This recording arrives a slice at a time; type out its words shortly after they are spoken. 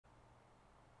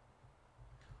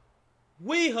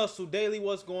We Hustle Daily.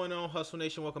 What's going on, Hustle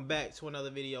Nation? Welcome back to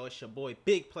another video. It's your boy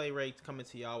Big Play Ray coming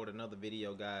to y'all with another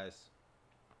video, guys.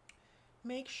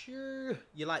 Make sure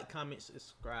you like, comment,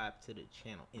 subscribe to the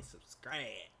channel, and subscribe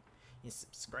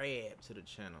to the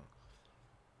channel.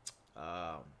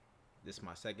 This is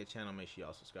my second channel. Make sure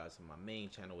y'all subscribe to my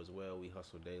main channel as well. We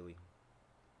Hustle Daily.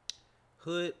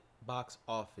 Hood Box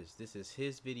Office. This is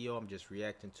his video. I'm just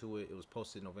reacting to it. It was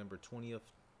posted November 20th,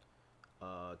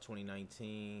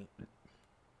 2019.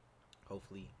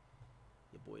 Hopefully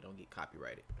your boy don't get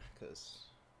copyrighted, because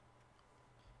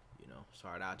you know,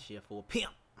 start out here for a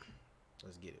pimp.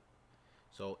 Let's get it.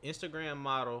 So, Instagram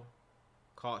model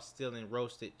caught stealing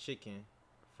roasted chicken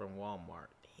from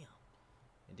Walmart. Damn.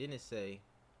 And then it say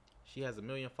she has 1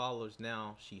 million followers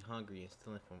now. She hungry and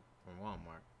stealing from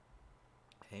Walmart.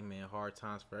 Hey man, hard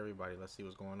times for everybody. Let's see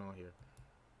what's going on here.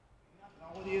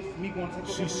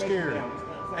 She's scared.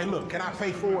 Hey, look, can I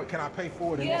pay for it? Can I pay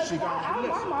for it? And then she gone.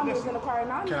 My mom was in the car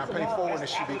and I Can I pay for it and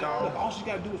she be gone? Look, all she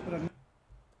gotta do is put a...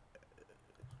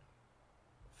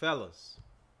 Fellas.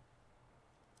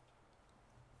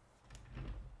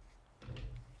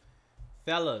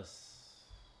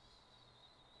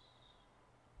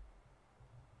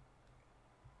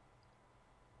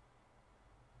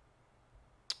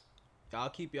 Y'all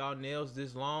keep y'all nails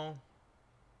this long?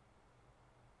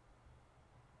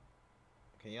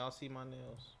 Can y'all see my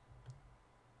nails?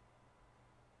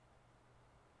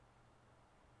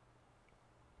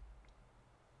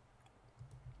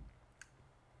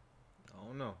 I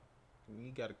don't know.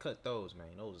 You gotta cut those, man.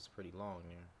 Those is pretty long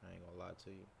there. I ain't gonna lie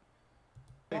to you.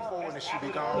 Pay for it and she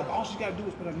be gone. Look, all she gotta do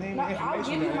is put her name and I'll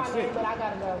information give you there. my That's name, it. but I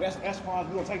gotta go. That's far as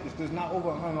we gonna take this. There's not over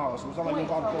 $100. So it's not like we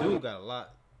call the police. Dude got a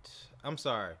lot. I'm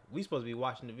sorry. We supposed to be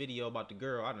watching the video about the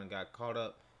girl. I done got caught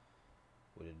up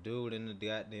with a dude in the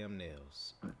goddamn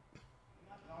nails.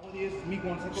 All it is me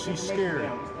going to take She's scared.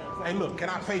 Hey, look, can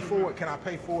I pay for it? Can I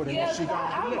pay for it? And then she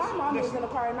gone. My mom was in the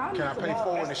car and I Can I pay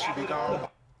for it and she be gone?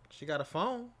 She got a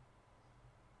phone.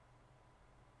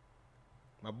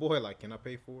 My boy like, can I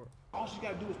pay for it? All she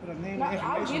gotta do is put her name and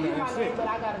I'll give information you there. my That's name, it. but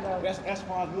I gotta go. That's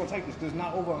far as we gonna take this. There's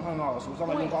not over $100. So it's not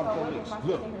like we call the police.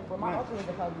 Look. My uncle is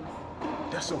the police.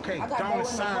 That's okay. I got to go in Don't the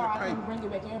sign car. the I couldn't paper. bring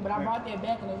it back in, but I brought that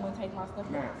back and they wouldn't take my stuff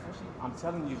Man, back. So I'm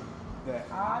telling you that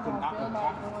I don't feel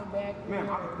like going back. Man,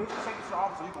 I can take you to the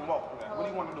office so you can walk through that. What do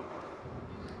you want to do?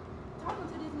 Talking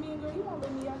to this man, girl, you won't let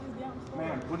me out this damn store.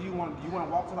 Man, what do you want? Do you want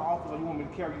to walk to the office or you want me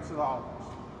to carry you to the office?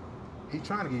 He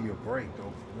trying to give you a break,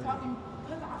 though. Talking,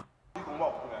 cause You can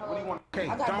walk through that. What do you want? Okay,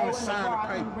 I got to go in don't the sign car. the I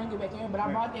couldn't paper. bring it back in, but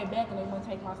I brought that back and they wouldn't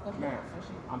take my stuff Man, back.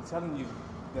 So I'm telling you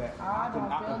that I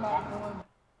don't feel like going.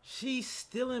 She's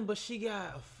stealing, but she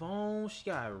got a phone, she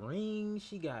got a ring,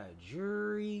 she got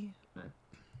jewelry.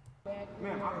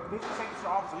 Man, I can take you to the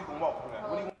office so you can walk through that.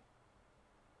 What do you want?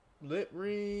 Lip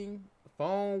ring,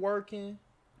 phone working.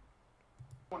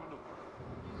 Want to do?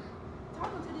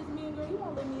 Talking to this man, girl, you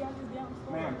won't let me out this damn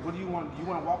store. Man, what do you want? Do you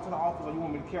want to walk to the office or you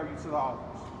want me to carry you to the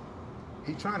office?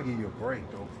 He trying to give you a break,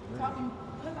 though. Talking,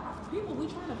 cause people, we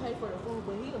trying to pay for the food,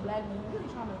 but he a black man, he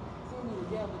really trying to send me to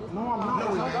jail. But this No, I'm not.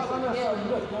 No, he ain't.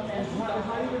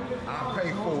 I'll pay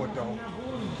for it, though.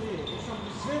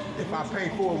 If I pay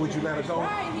for it, would you let her go?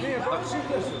 Yeah, but she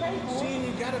ain't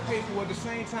even gotta pay for it at the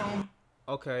same time.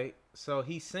 Okay, so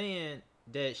he's saying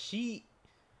that he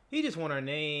just want her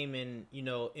name and, you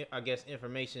know, I guess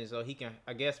information so he can,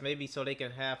 I guess maybe so they can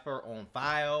have her on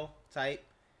file type.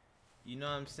 You know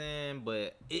what I'm saying?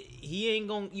 But you ain't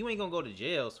gonna go to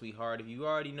jail, sweetheart. If you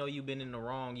already know you've been in the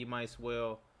wrong, you might as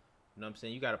well. You know what I'm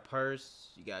saying? You got a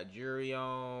purse, you got jewelry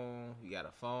on, you got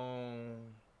a phone,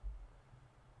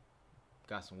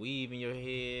 got some weave in your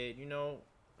head, you know,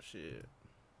 shit.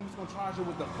 I'm just gonna charge you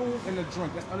with the food and the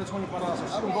drink. That's under $25. So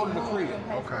she can go to the crib.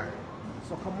 Okay.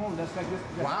 So come on, that's like this.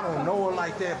 Well, I don't know her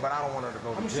like that, but I don't want her to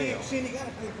go I mean, to jail. she ain't gotta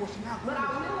pay for it. She not. But I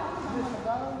will want to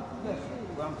go.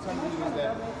 What I'm telling you is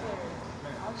that.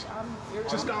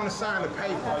 Just go and sign the Are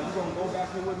paper. you gonna go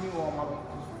back there with me or am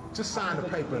I? Just sign the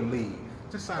paper and leave.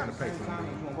 Just sign the paper Same and time,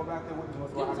 leave. you gonna go back there with me?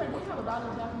 You can take, we have a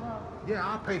dollar black and brown. Yeah,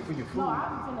 I'll pay for your food. No,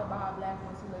 I'm finna buy a black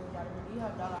one too late. You gotta really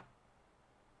have a dollar.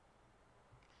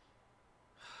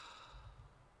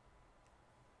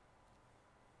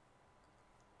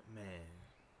 Man,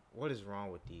 what is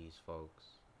wrong with these folks?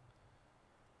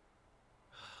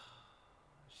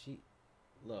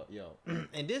 Look, yo,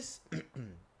 and this,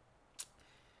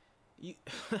 you,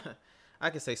 I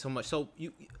can say so much. So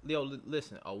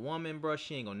listen, a woman, bro,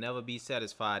 she ain't gonna never be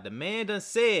satisfied. The man done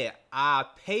said, "I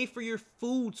pay for your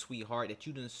food, sweetheart, that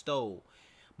you done stole."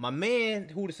 My man,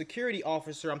 who the security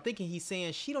officer, I'm thinking he's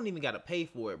saying she don't even gotta pay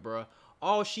for it, bro.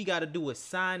 All she gotta do is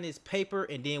sign this paper,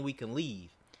 and then we can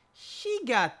leave. She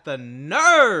got the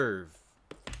nerve.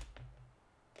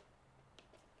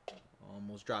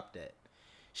 Almost dropped that.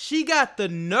 She got the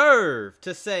nerve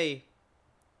to say,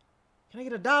 "Can I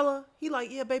get $1?" He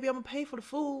like, "Yeah, baby, I'm gonna pay for the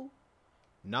food."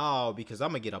 No, because I'm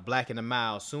gonna get a black and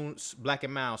mild soon. Black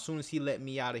and mild. Soon as he let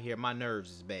me out of here, my nerves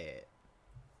is bad.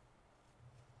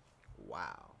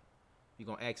 Wow. You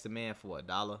gonna ask the man for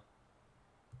 $1?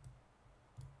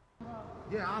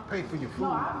 Yeah, I'll pay for your food.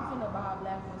 No, I'm finna buy a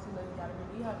black one. See, like, you gotta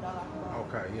be. You have $1 I can borrow.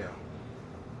 Okay, yeah.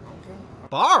 Okay.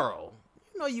 Borrow.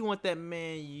 You know you want that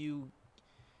man. You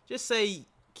just say,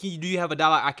 do you have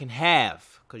 $1 I can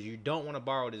have? Because you don't want to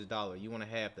borrow this $1. You want to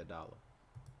have the $1.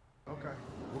 Okay.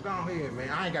 Well, go ahead, man.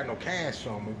 I ain't got no cash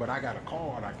on me, but I got a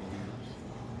card I can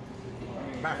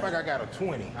use. Matter of fact, I got a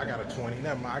 20. I got a 20.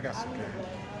 Never mind, I got some cash.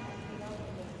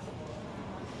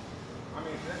 I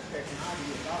mean, that's taking out of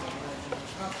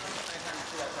 $1.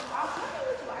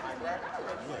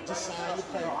 Yeah, just sign the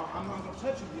paper. I'm not gonna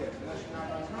touch you yet. Unless you're not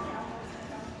right now.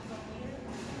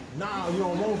 No, you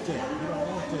don't want that. You don't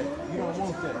want that. You don't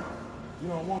want that. You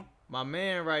don't want. My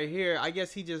man right here, I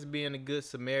guess he just being a good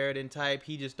Samaritan type.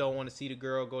 He just don't want to see the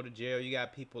girl go to jail. You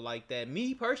got people like that.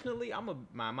 Me personally, I'm a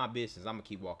mind my business. I'm gonna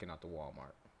keep walking out to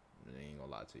Walmart. I ain't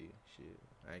gonna lie to you. Shit,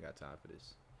 I ain't got time for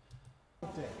this.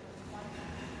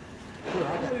 Here,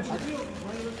 I got.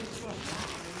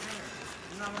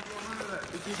 You're not gonna do 100 of that.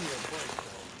 It gives me a break,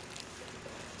 though.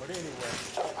 But anyway,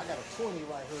 I got a 20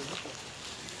 right here. You can...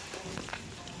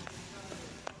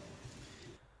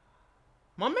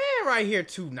 My man right here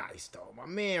too nice, though. My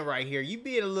man right here, you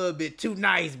being a little bit too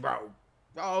nice, bro.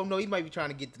 Oh, no, he might be trying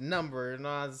to get the number, you know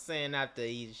what I'm saying, after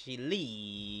she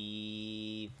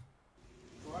leave.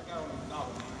 Well, I got only $1, man.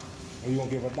 Are you gonna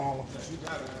give $1? You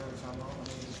got it every time.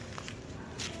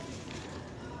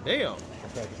 Damn.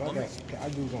 Okay, because I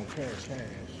use on cash. Right.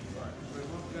 But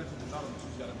once you got to the $1,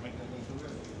 you gotta make that go through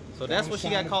it. So that's what she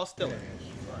got caught stealing.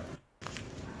 Right.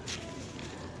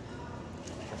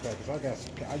 Okay, because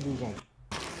I use on.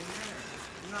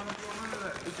 You're not gonna do 100 of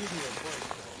that. It gives me a break,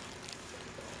 though.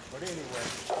 But anyway,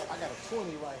 I got a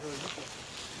 20 right here. You can...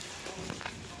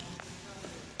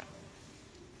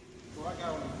 Well, I got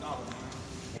only $1, man.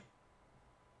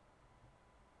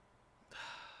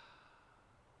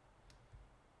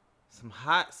 Some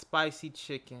hot spicy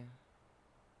chicken,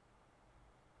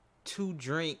 2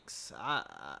 drinks.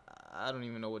 I don't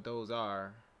even know what those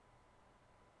are.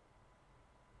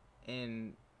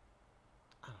 And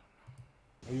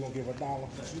Are you gonna give $1?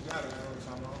 You got it every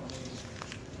time.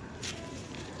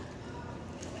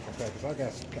 Okay,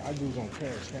 because I use on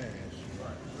cash.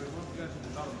 Right. But once you got to the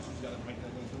 $1, you gotta make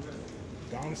that go through it.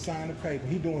 Go on and sign the paper.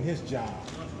 He doing his job.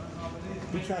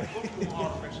 He trying to. I'm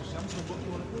just gonna book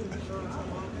you on the food.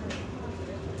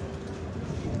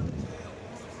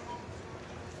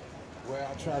 Well,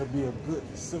 I try to be a good,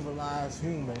 civilized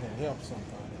human and help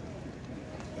somebody.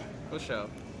 for sure.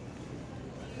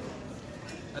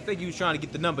 I think you was trying to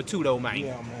get the number 2 though, man.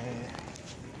 Yeah, man.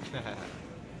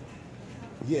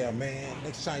 Yeah, man.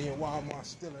 Next time you're in Walmart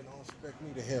stealing, don't expect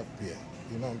me to help you.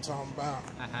 You know what I'm talking about?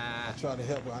 I try to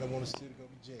help her. I didn't want to see her go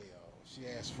to jail. She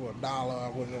asked for $1. I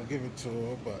wasn't gonna give it to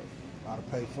her, but I'd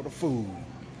have paid for the food.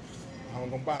 I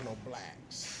wasn't gonna buy no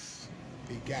blacks.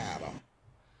 He got her.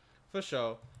 For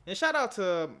sure. And shout out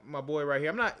to my boy right here.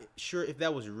 I'm not sure if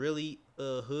that was really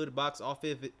Hood Box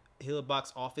Office,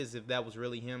 if that was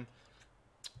really him.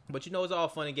 But you know, it's all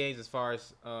fun and games as far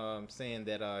as saying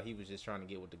that he was just trying to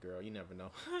get with the girl. You never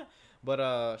know.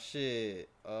 But shit.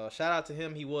 Shout out to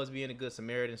him. He was being a good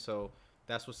Samaritan, so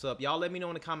that's what's up. Y'all let me know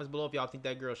in the comments below if y'all think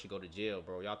that girl should go to jail,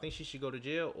 bro. Y'all think she should go to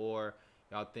jail, or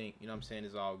y'all think, you know what I'm saying,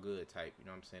 it's all good type. You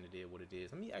know what I'm saying? It is what it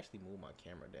is. Let me actually move my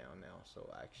camera down now.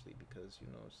 So actually, because you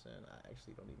know what I'm saying, I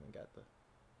actually don't even got the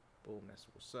boom. That's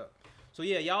what's up. So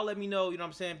yeah, y'all let me know, you know what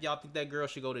I'm saying, if y'all think that girl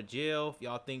should go to jail, if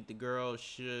y'all think the girl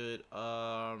should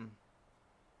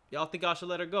y'all think I should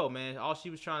let her go, man. All she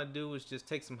was trying to do was just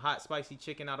take some hot spicy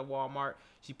chicken out of Walmart.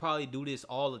 She probably do this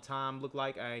all the time, look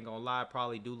like. I ain't gonna lie,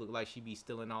 probably do look like she be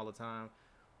stealing all the time.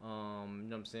 You know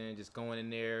what I'm saying, just going in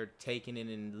there, taking it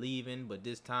and leaving. But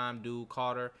this time, dude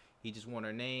caught her. He just want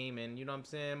her name, and you know what I'm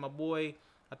saying, my boy,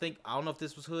 I don't know if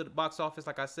this was Hood Box Office,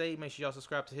 like I say. Make sure y'all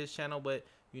subscribe to his channel, but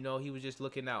you know, he was just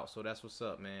looking out. So that's what's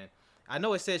up, man. I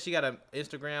know it said she got an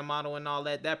Instagram model and all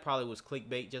that. That probably was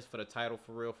clickbait just for the title,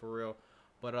 for real.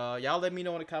 But y'all let me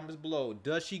know in the comments below.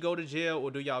 Does she go to jail,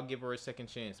 or do y'all give her a second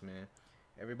chance, man?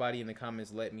 Everybody in the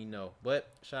comments, let me know. But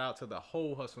shout out to the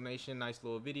whole Hustle Nation. Nice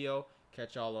little video.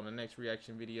 Catch y'all on the next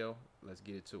reaction video. Let's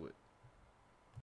get into it.